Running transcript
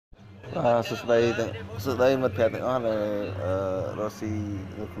sự đây một pheទាំងអស់ដែលរស់ស៊ី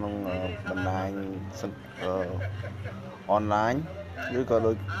នៅក្នុងបណ្ដាញonline ឬក៏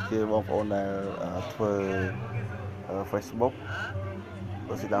ដូចជាបងប្អូនដែលធ្វើ Facebook រ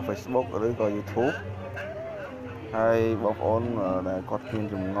ស់ស៊ីតាម Facebook ឬក៏ YouTube ហើយបងប្អូនដែលគាត់មាន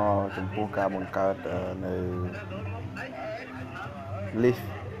ចម្ងល់ចំពោះការបង្កើតនៅ list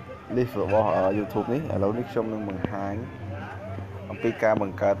របស់ YouTube នេះឥឡូវនេះខ្ញុំនឹងបង្ហាញអំពីការប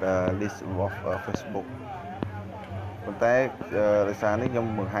ង្កើត list របស់ Facebook ប៉ុន្តែដោយសារនេះខ្ញុំ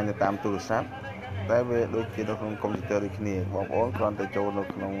បង្ហាញទៅតាមទូរស័ព្ទតែវាដូចជានៅក្នុងកុំព្យូទ័រដូចគ្នាបងប្អូនគ្រាន់តែចូលនៅ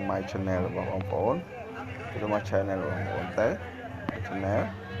ក្នុង My Channel របស់បងប្អូនចូលមក Channel របស់បងប្អូនទៅ Channel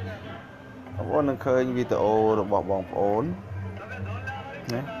បងប្អូននឹងឃើញវីដេអូរបស់បងប្អូន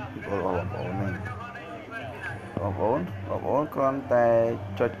ណាវីដេអូរបស់បងប្អូននេះបងប្អូនគ្រាន់តែ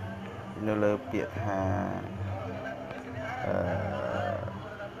ចុចនៅលើពាក្យថា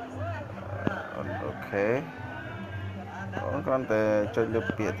អូខេបងគ្រាន់តែចុចលើ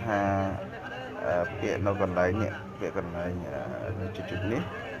ពាក្យថាពាក្យនៅកន្លែងនេះពាក្យកន្លែងចុចនេះ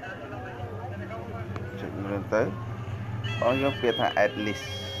ចុចមើលទៅបងយកពាក្យថា add list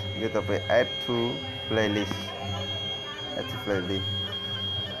វាទៅពេល add to playlist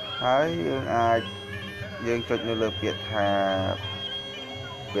ហើយយើងចុចនៅលើពាក្យថា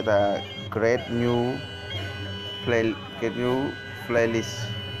create new playlist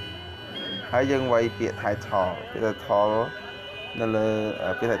ហើយយើងវាយពាក្យ title នៅលើ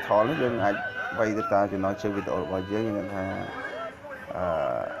ពាក្យ title នេះយើងអាចវាយទៅតាមចំណងជើងវីដេអូរបស់យើងថា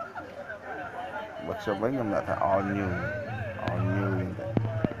បើខ្ញុំវិញខ្ញុំដាក់ថា all new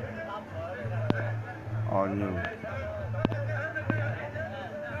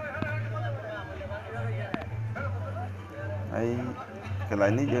ហើយកន្លែ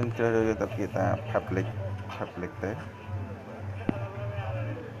ងនេះយើងជ្រើសរើសទៅពាក្យថា public ទេ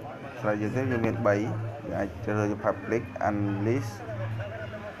ស្រាប់យើងមាន3យើងអាចជ្រើសរើស public unlist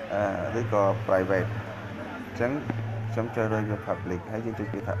ឬក៏ private អញ្ចឹងខ្ញុំជ្រើសរើស public ហើយយើងចុច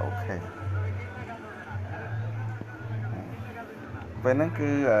ពាក្យថា OK ពេលហ្នឹងគឺ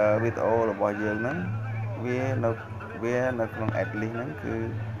វីដេអូរបស់យើងហ្នឹងវានៅក្នុង add list ហ្នឹងគឺ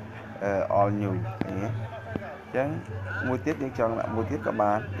all new ឃើញទេអញ្ចឹងមួយទៀតយើងចង់ដាក់មួយទៀតក៏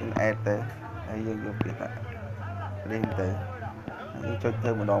បានយើង add ទៅហើយយើងយកពាក្យថា link ទៅយើងចុចទៅ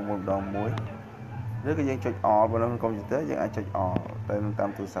ម្ដងមួយឬក៏យើងចុច all បើនៅក្នុងកុំព្យូទ័រយើងអាចចុច all ទៅតាម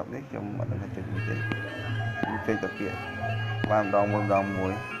ទូរស័ព្ទនេះខ្ញុំមិនដឹងថាចុចនេះទេយើងចុចទៅពាក្យបានម្ដងមួ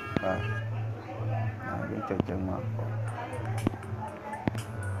យបាទយើងចុចចឹងមក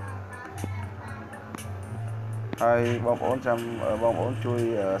ហើយបងប្អូនជួយ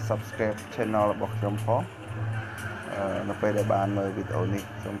subscribe channel របស់ខ្ញុំផងនៅពេលដែលបានមើលវីដេអូនេះ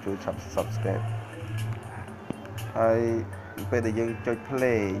សូមជួយ subscribe ហើយពេលដែលយើងចុច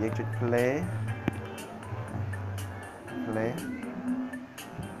play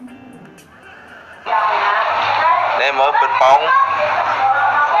នេះមើលពិតប៉ោង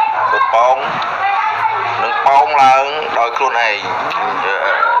នឹងប៉ោងឡើងដោយខ្លួនឯង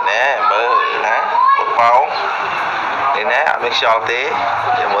ណែមើលណាពិតប៉ោងនេះណាអត់មានខ្យល់ទេ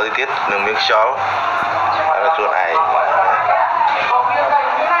ចាំមើលទៀតនឹងមានខ្យល់ដោយខ្លួនឯង